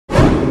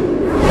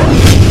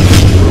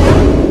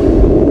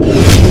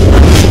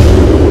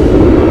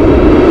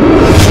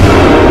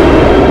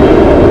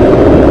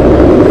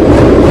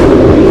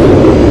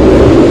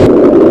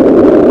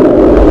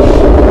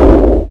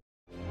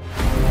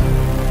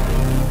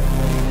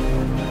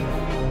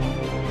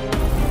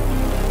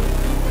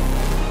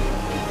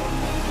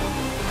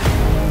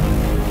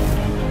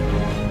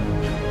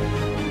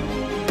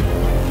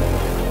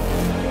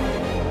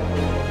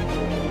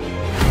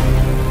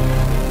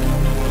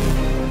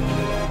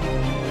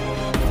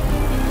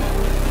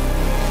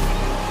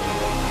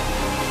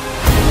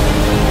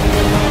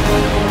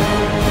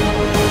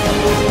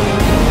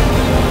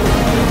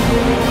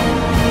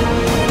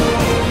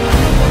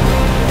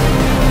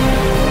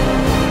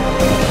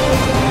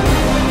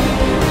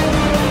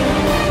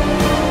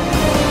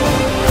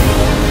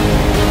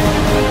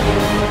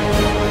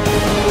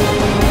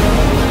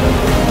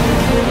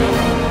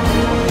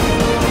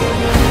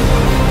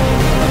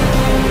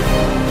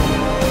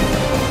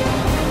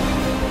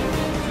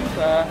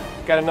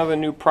got another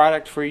new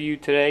product for you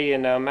today,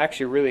 and I'm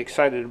actually really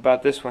excited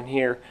about this one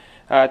here.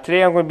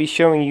 Today I'm going to be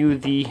showing you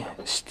the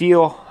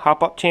steel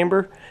hop-up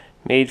chamber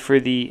made for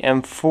the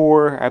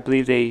M4. I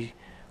believe they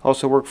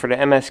also work for the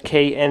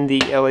MSK and the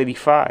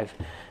L85.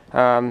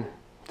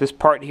 This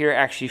part here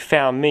actually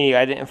found me.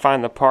 I didn't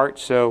find the part,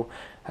 so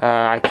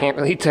I can't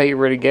really tell you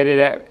where to get it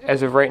at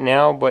as of right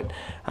now, but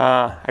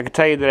I can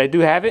tell you that I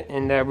do have it,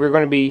 and we're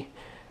going to be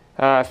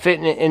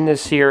fitting it in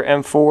this here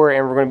M4,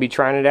 and we're going to be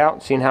trying it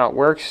out, seeing how it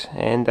works,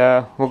 and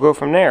we'll go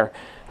from there.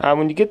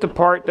 When you get the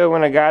part though,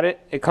 when I got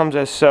it, it comes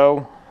as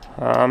so.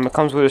 It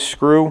comes with a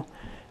screw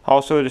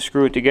also to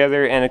screw it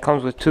together, and it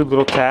comes with two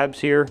little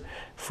tabs here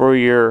for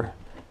your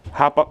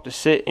hop up to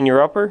sit in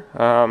your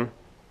upper.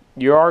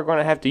 You are going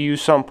to have to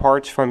use some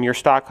parts from your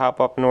stock hop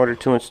up in order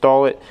to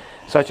install it,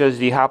 such as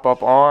the hop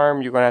up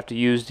arm. You're going to have to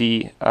use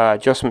the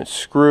adjustment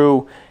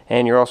screw,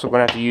 and you're also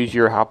going to have to use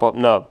your hop up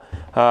nub.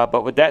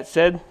 But with that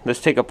said, let's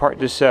take apart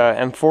this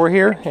M4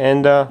 here,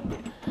 and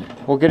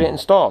we'll get it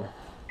installed.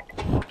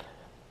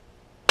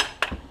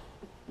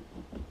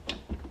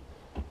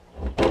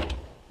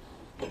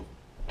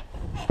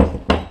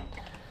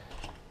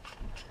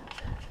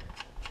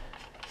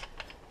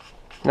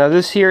 Now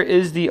this here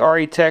is the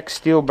Tech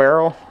steel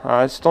barrel.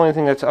 It's the only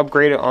thing that's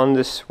upgraded on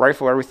this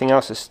rifle. Everything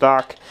else is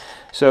stock.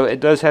 So it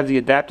does have the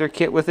adapter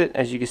kit with it.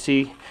 As you can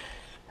see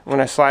when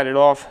I slide it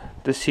off,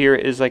 this here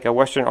is like a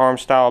Western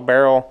Arms style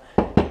barrel,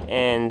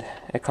 and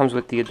it comes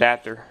with the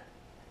adapter.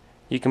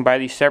 You can buy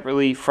these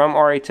separately from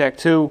Tech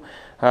too,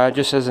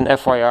 just as an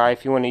FYI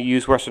if you want to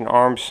use Western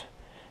Arms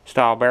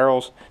style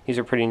barrels. These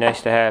are pretty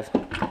nice to have.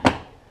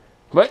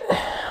 But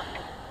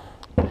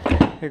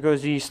here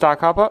goes the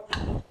stock hop up.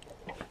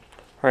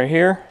 Right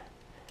here,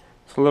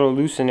 it's a little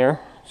loose in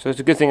there, so it's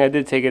a good thing I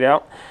did take it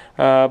out.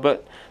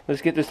 But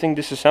let's get this thing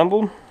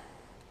disassembled.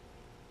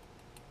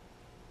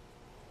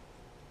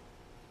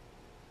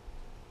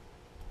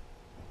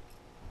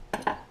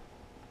 Like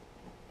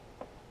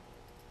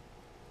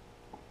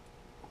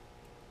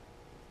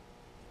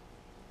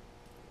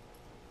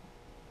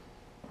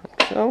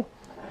so.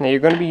 Now you're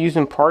going to be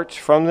using parts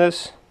from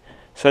this,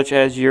 such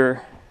as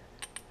your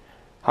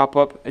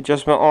hop-up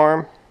adjustment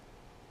arm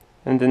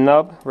and the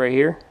nub right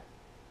here.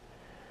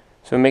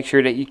 So make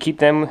sure that you keep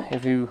them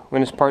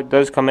when this part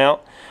does come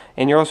out.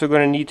 And you're also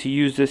going to need to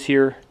use this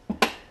here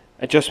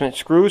adjustment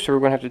screw, so we're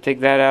going to have to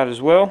take that out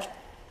as well.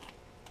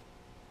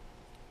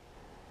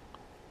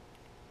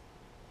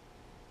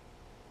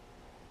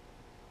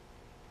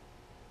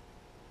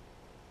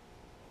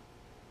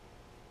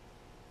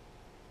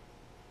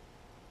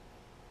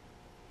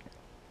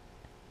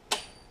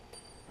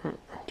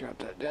 Drop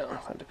that down. I'll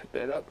have to pick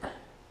that up.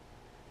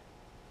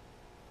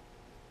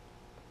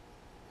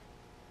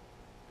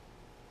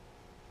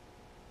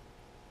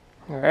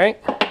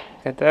 Alright,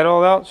 got that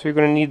all out, so you're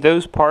going to need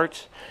those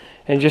parts.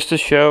 And just to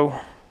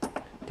show,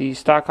 the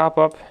stock hop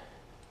up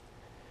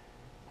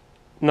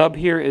nub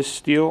here is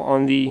steel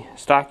on the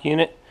stock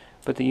unit,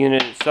 but the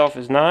unit itself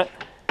is not.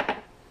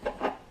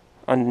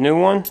 On the new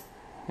one,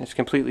 it's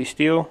completely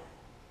steel,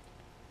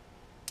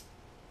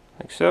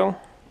 like so,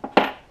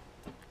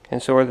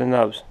 and so are the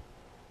nubs.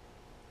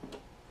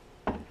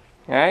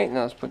 Alright,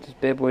 now let's put this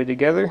bad boy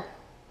together.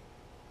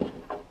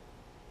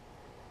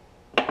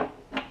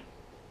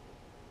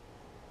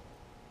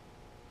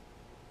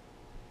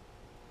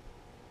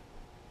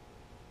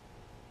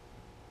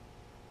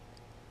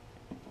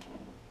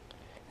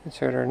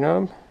 Insert our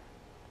nub,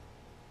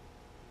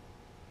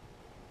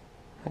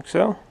 like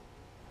so.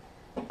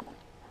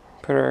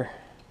 Put our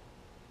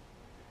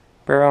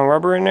barrel and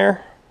rubber in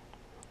there,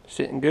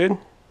 sitting good,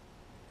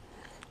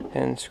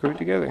 and screw it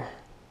together.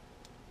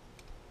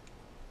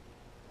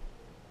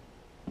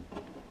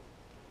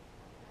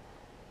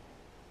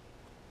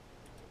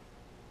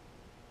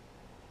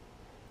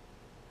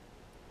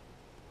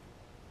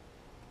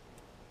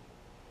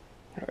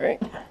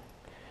 Alright,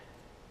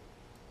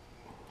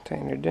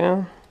 tighten her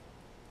down.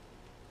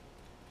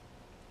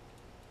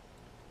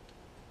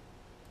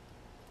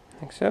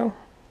 Like so.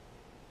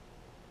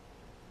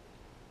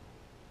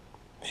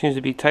 Seems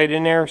to be tight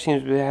in there.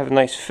 Seems to have a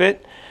nice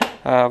fit.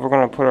 We're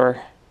going to put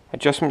our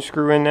adjustment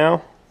screw in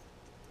now.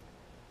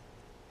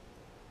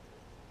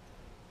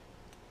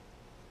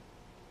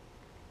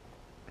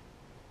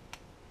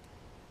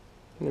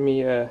 Let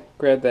me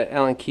grab that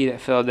Allen key that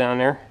fell down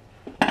there.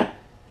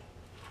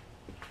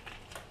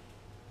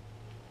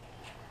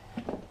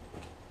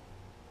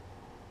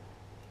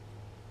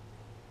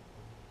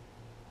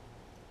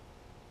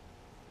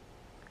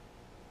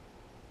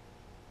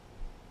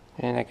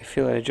 And I can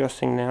feel it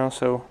adjusting now,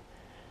 so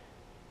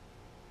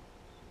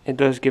it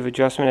does give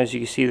adjustment, as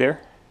you can see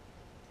there.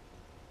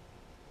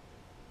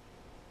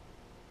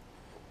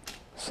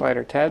 Slide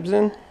our tabs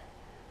in.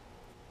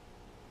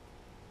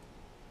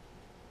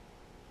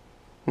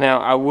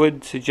 Now I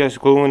would suggest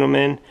gluing them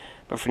in,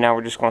 but for now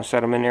we're just going to set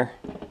them in there.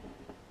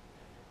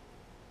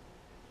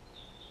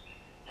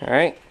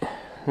 Alright,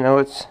 now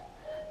let's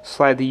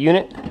slide the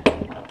unit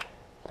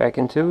back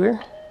into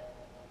here.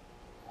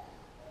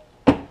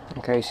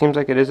 Okay, seems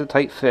like it is a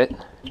tight fit.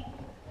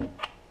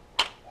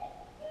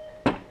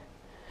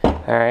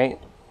 Alright,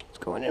 it's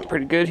going in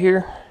pretty good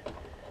here.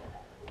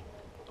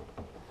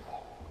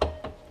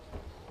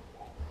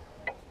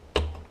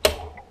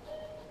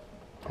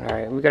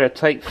 Alright, we got a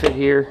tight fit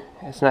here.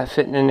 It's not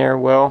fitting in there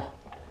well.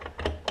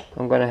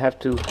 I'm going to have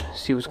to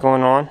see what's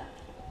going on.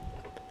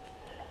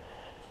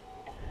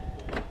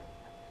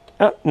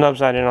 Oh,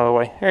 nub's not in all the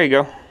way. There you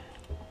go.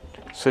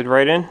 Slid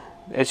right in.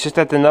 It's just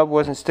that the nub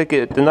wasn't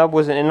sticking. The nub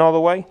wasn't in all the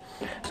way,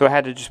 so I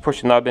had to just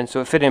push the nub in,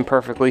 so it fit in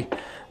perfectly.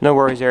 No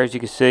worries there, as you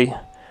can see.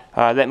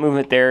 That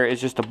movement there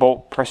is just a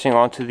bolt pressing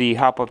onto the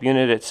hop-up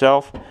unit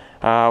itself.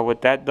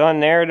 With that done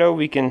there, though,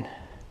 we can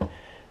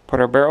put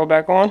our barrel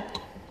back on.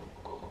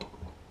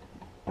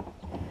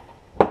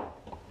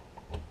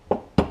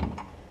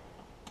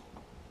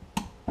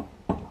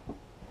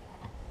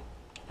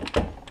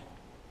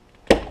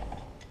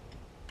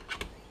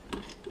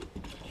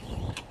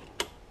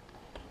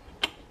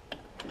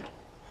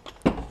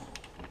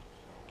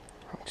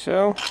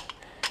 So,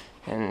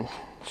 and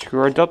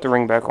screw our delta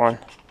ring back on.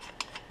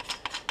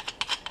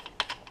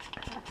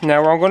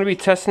 Now I'm going to be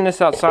testing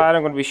this outside.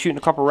 I'm going to be shooting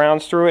a couple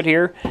rounds through it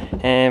here,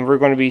 and we're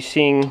going to be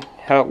seeing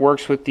how it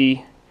works with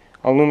the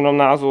aluminum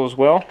nozzle as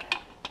well.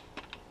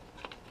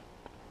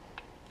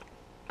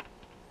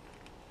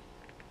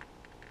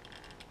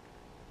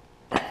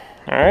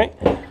 Alright,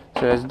 so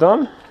that's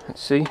done.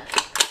 Let's see.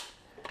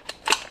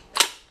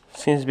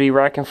 Seems to be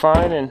racking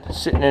fine and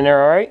sitting in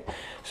there alright.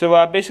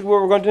 So basically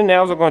what we're going to do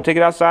now is we're going to take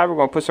it outside, we're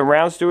going to put some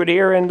rounds through it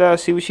here and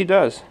see what she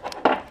does.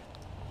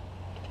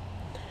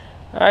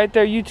 Alright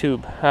there,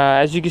 YouTube.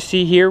 As you can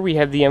see here, we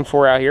have the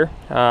M4 out here,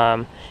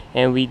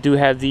 and we do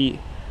have the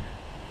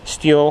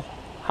steel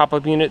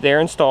hop-up unit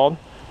there installed,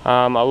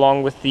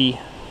 along with the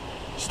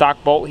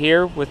stock bolt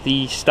here with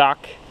the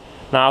stock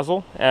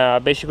nozzle.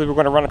 Basically we're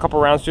going to run a couple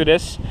rounds through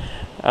this,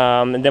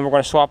 and then we're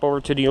going to swap over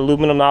to the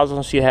aluminum nozzle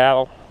and see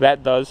how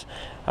that does.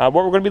 What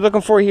we're going to be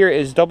looking for here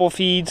is double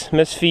feeds,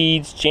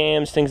 misfeeds,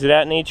 jams, things of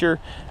that nature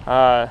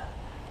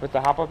with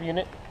the hop-up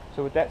unit.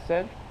 So with that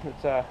said,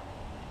 let's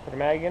put a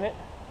mag in it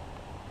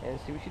and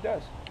see what she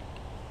does.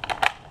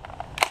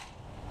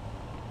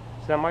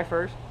 So my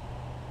first.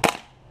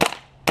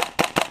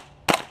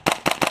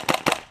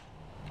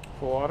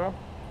 Full auto.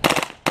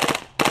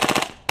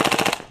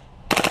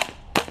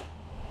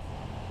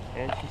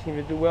 And she seemed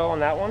to do well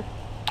on that one.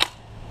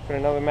 Put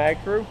another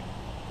mag through.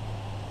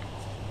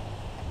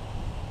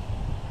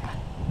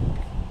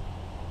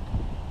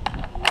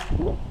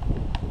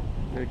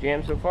 No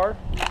jam so far.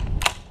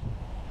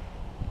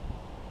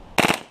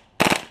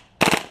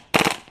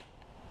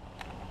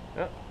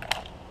 Oh,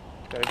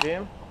 got a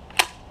jam?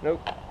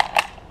 Nope.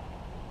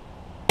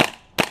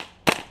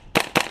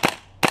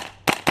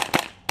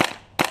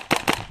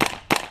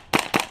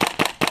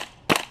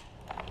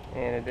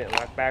 And it didn't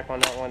lock back on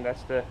that one.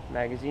 That's the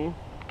magazine.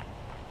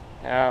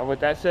 With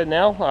that said,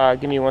 now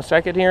give me 1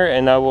 second here,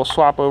 and we'll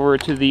swap over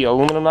to the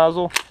aluminum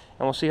nozzle,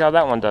 and we'll see how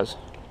that one does.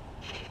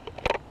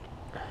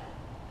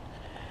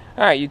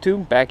 Alright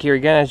YouTube, back here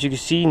again. As you can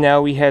see,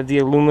 now we have the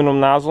aluminum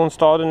nozzle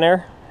installed in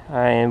there,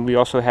 and we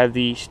also have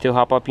the steel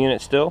hop-up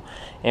unit still,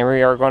 and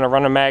we are going to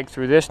run a mag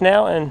through this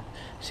now and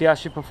see how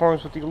she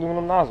performs with the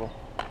aluminum nozzle.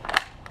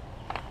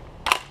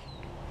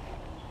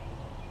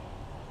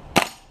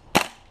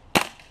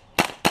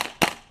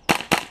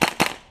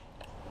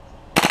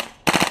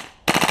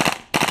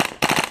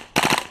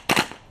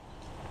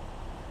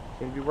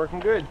 Seems to be working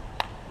good.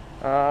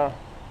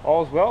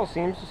 All is well.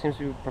 Seems to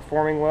be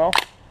performing well.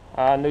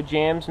 No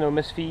jams, no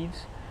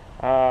misfeeds.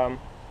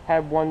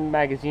 Had one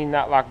magazine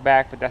not locked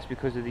back, but that's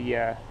because of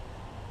the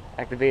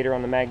activator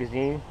on the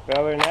magazine. But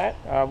other than that,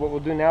 what we'll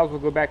do now is we'll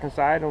go back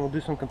inside and we'll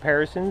do some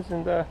comparisons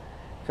and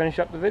finish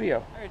up the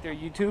video. Alright there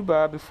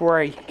YouTube, before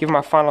I give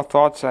my final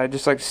thoughts, I'd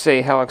just like to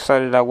say how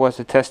excited I was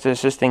to test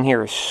this. This thing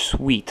here is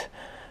sweet.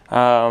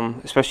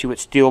 Especially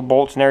with steel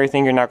bolts and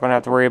everything. You're not going to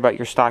have to worry about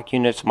your stock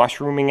units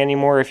mushrooming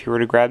anymore if you were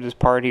to grab this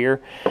part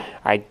here.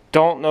 I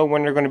don't know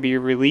when they're going to be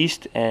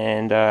released,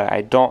 and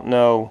I don't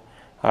know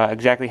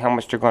exactly how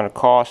much they're going to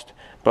cost,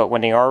 but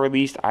when they are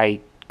released, I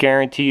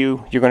guarantee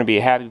you, you're going to be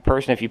a happy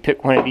person if you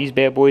pick one of these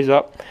bad boys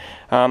up.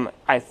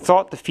 I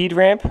thought the feed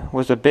ramp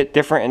was a bit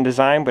different in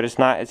design, but it's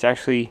not. It's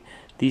actually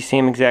the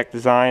same exact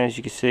design, as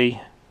you can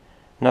see.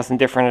 Nothing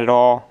different at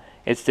all.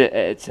 It's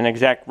an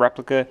exact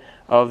replica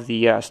of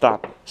the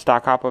stock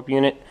hop-up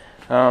unit.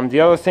 The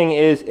other thing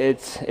is,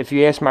 if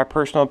you ask my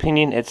personal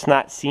opinion, it's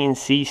not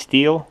CNC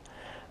steel.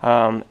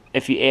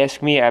 If you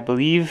ask me, I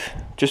believe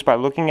just by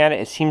looking at it,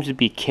 it seems to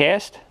be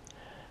cast.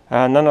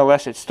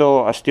 Nonetheless, it's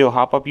still a steel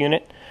hop-up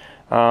unit.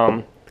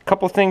 A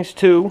couple things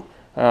too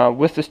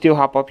with the steel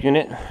hop-up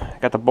unit. I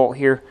got the bolt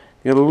here.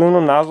 The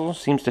aluminum nozzle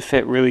seems to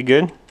fit really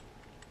good,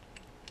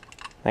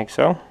 like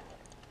so.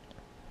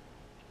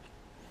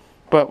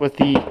 But with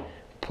the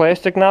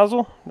plastic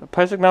nozzle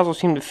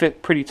seemed to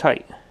fit pretty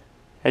tight,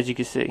 as you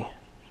can see.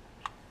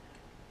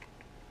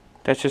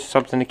 That's just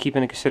something to keep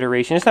into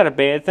consideration. It's not a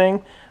bad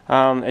thing.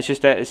 It's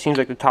just that it seems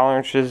like the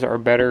tolerances are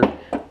better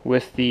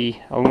with the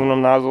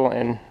aluminum nozzle.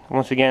 And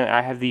once again,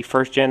 I have the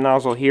first gen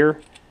nozzle here,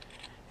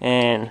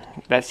 and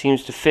that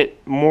seems to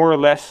fit more or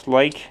less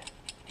like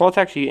well, it's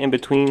actually in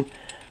between.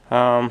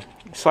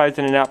 Slides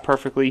in and out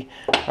perfectly,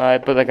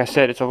 but like I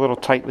said, it's a little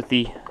tight with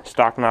the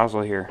stock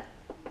nozzle here,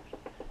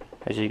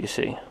 as you can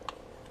see.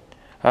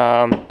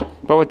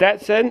 But with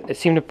that said, it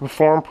seemed to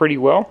perform pretty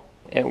well.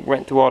 It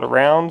went through all the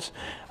rounds.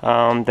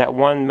 That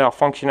one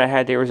malfunction I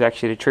had there was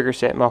actually the trigger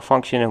set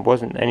malfunction. It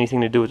wasn't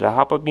anything to do with the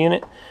hop-up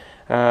unit.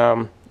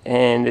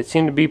 And it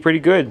seemed to be pretty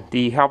good.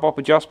 The hop-up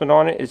adjustment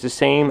on it is the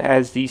same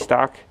as the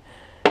stock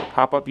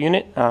hop-up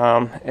unit.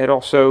 It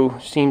also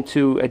seemed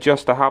to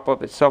adjust the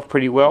hop-up itself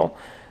pretty well.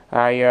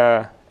 I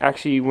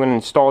actually, when I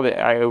installed it,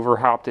 I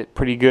over-hopped it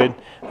pretty good,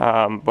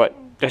 but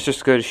that's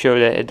just going to show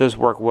that it does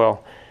work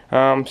well.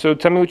 So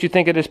tell me what you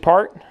think of this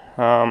part.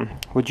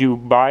 Would you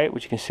buy it?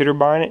 Would you consider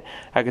buying it?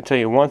 I can tell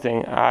you one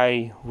thing,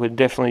 I would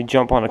definitely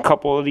jump on a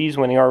couple of these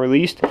when they are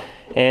released,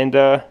 and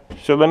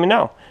so let me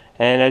know.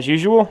 And as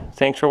usual,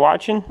 thanks for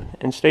watching,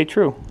 and stay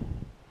true.